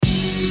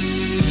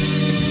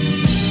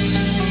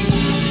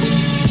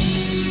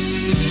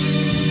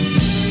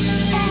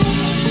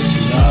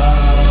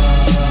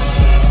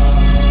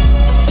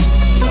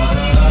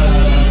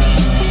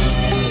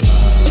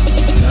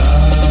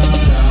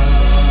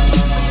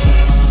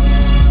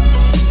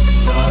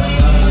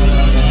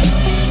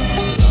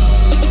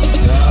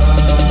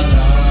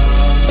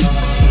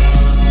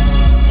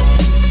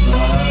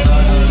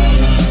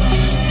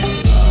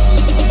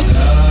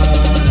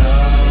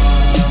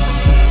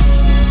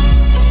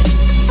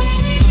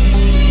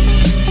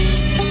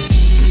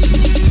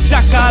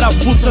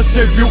carapulça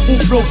serviu,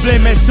 o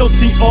problema é seu,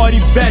 senhor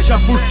inveja,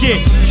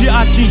 porque te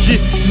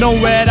atingir não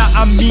era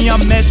a minha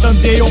meta.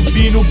 Andei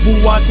ouvindo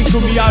boato que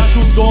eu me acho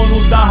o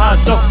dono da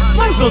razão,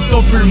 mas eu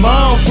tô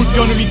firmão, porque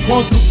eu não me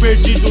encontro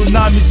perdido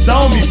na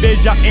missão. Me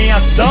veja em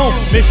ação,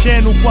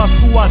 mexendo com a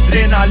sua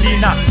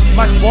adrenalina,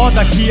 mais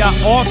foda que a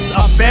ox,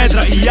 a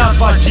pedra e a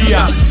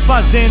vadia.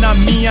 Fazendo a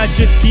minha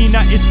de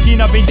esquina,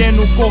 esquina,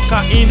 vendendo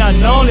cocaína,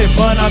 não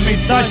levando a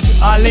mensagem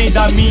além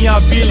da minha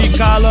vila e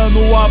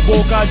calando a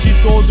boca de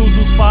todos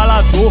os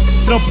falador.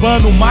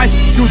 Trampando mais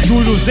que o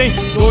Julius em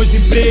 2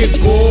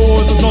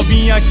 empregos. Os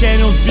novinha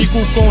querem uns bico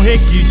com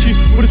requinte,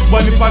 por isso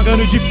vai me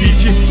pagando de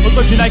fit. Eu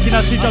tô de Nike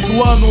na city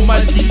atuando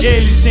mais que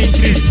eles sem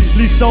crise.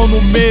 Lição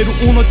número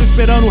 1, não tô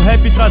esperando o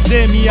rap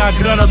trazer minha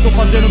grana. Tô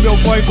fazendo meu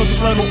corre enquanto o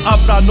plano A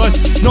pra nós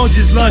não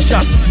deslancha.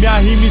 Minha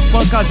rima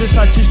espanca as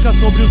estatísticas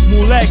sobre os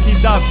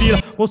moleques da vila,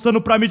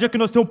 mostrando pra mídia que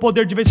nós temos o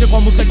poder de vencer com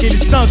a música que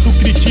eles tanto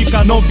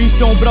criticam. Não vim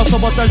ser um brau,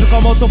 sabotagem com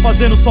a mão, tô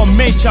fazendo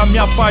somente a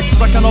minha parte,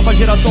 pra que a nova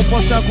geração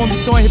possa ter a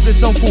convicção e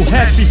repressão com o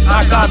rap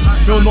agarro.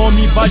 Meu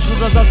nome invade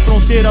todas as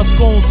fronteiras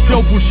com o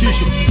seu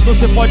buchicho. Então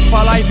cê pode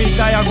falar,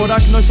 inventar e agora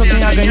que nós só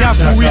tem a ganhar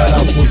com isso. Se a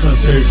carapulça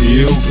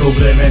serviu, o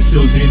problema é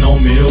seu e não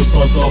meu.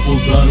 Só tô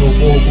abusando um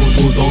pouco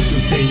do dom que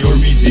o Senhor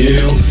me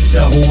deu. Se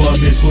a rua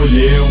me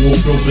escolheu, o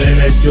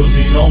problema é seu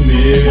e não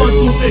meu.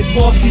 Quando vocês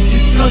mostram que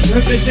descanso,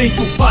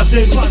 represento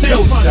fazendo o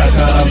seu. Se a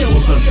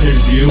carapulça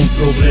serviu, o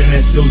problema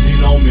é seu e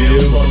não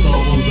meu. Só tô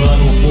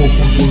abusando um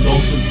pouco do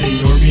dom que o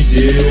Senhor me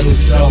deu.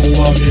 Se a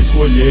rua me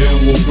escolheu,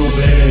 o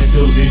problema é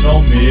seu e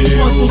não meu.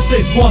 Quando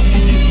vocês mostram que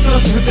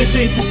descanso,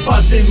 represento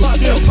fazendo o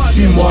seu.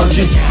 Se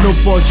morde, não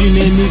pode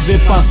nem me ver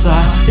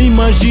passar.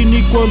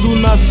 Imagine quando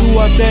na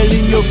sua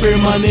telinha eu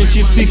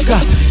permanente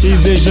ficar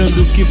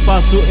invejando o que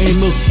faço em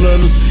meus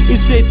planos. E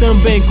sei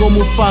também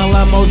como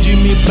falar mal de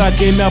mim pra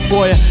quem me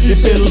apoia e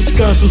pelos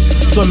cantos.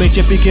 Sua mente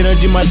é pequena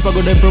demais pra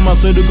guardar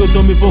informações do que eu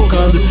tô me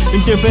focando.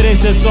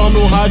 Interferência é só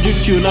no rádio,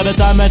 tio, nada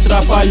tá me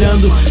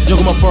atrapalhando. De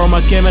alguma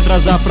forma quer me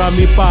atrasar pra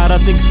me parar,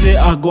 tem que ser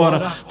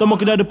agora. Toma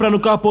cuidado pra não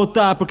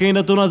capotar, porque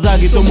ainda tô na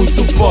zaga e tô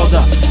muito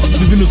foda.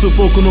 Vive no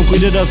sufoco, não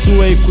cuida da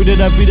sua e cuida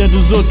da vida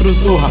dos outros,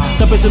 porra.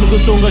 Tá pensando que eu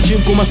sou um gatinho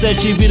com uma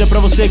 7 vida pra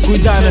você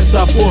cuidar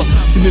nessa porra.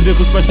 Se me ver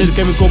com os parceiros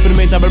quer me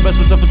cumprimentar, barba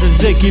só pra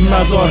dizer que me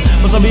adora.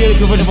 Mas sabia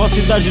que eu vejo a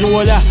falsidade no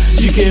olhar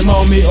de quem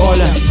mal me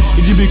olha.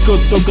 E de bico eu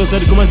tô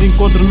cansado com mais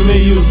encontro no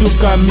meio do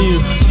caminho.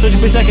 Só de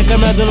pensar que a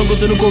caminhada não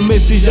conta no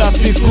começo e já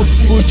fico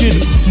fudido.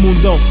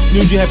 Mundão,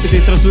 nenhum de rap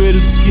tem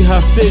traçoeiros que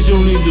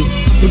rastejam lindo.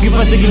 O que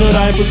faz se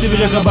ignorar é impossível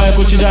de acabar, a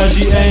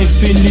quantidade é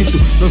infinito.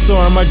 Não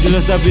são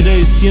armadilhas da vida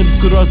e sim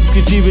descurosas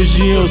que te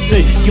vigiam. Eu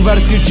sei que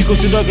vários criticam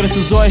se dói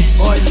graças oi.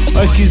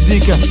 Oi que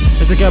zica,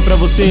 essa aqui é pra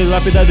você,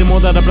 lapidada e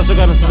montada pra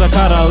sugar nessa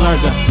cara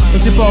larga. Não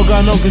se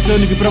empolga não, que esse é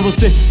único pra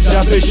você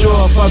já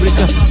fechou a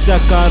fábrica. Se a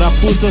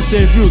carapulça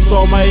serviu,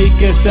 toma aí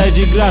que essa é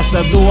de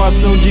graça.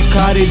 Doação de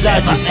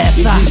caridade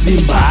e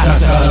desembarca.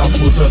 Se a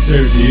carapulça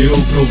serviu,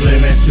 o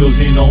problema é seu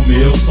e não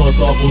meu. Só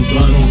tô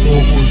abusando um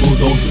pouco do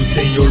dom que o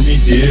Senhor me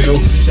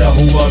deu. Se a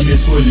rua me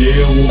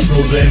escolheu, o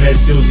problema é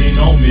seu e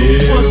não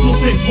meu. Quando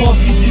vocês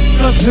mostram que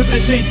descanso,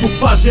 represento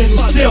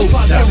fazendo o seu.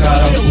 Se a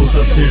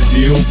carapulça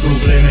serviu, o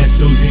problema é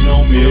seu e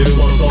não meu.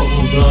 Só tô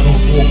abusando um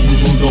pouco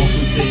do dom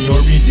que o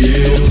Senhor me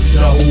deu. Se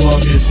a rua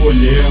me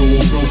escolheu,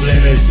 o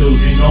problema é seu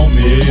e não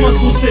meu. Quando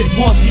vocês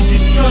mostram que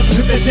descanso,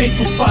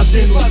 represento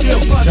fazendo o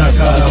seu. Se a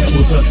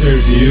carapulça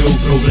serviu, o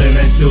problema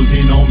é seu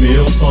e não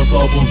meu. Só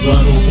tô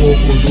abusando um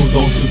pouco do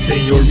dom que o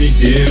Senhor me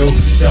deu.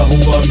 Se a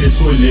rua me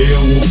escolheu,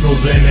 o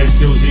problema é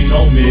seu e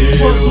não meu.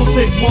 Quando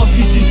vocês mostram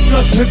que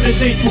descanso,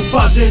 represento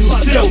fazendo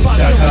o seu.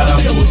 Se a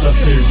carapulça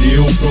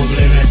serviu, o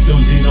problema é seu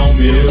e não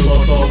meu. Só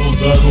tô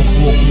abusando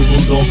um pouco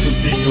do dom que o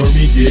Senhor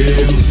me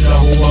deu. Se a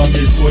rua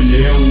me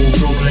escolheu, o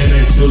problema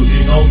é seu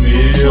e não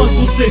meu. Quando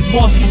vocês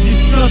mostram que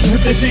descanso,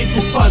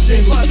 represento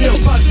fazendo o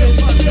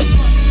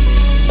seu.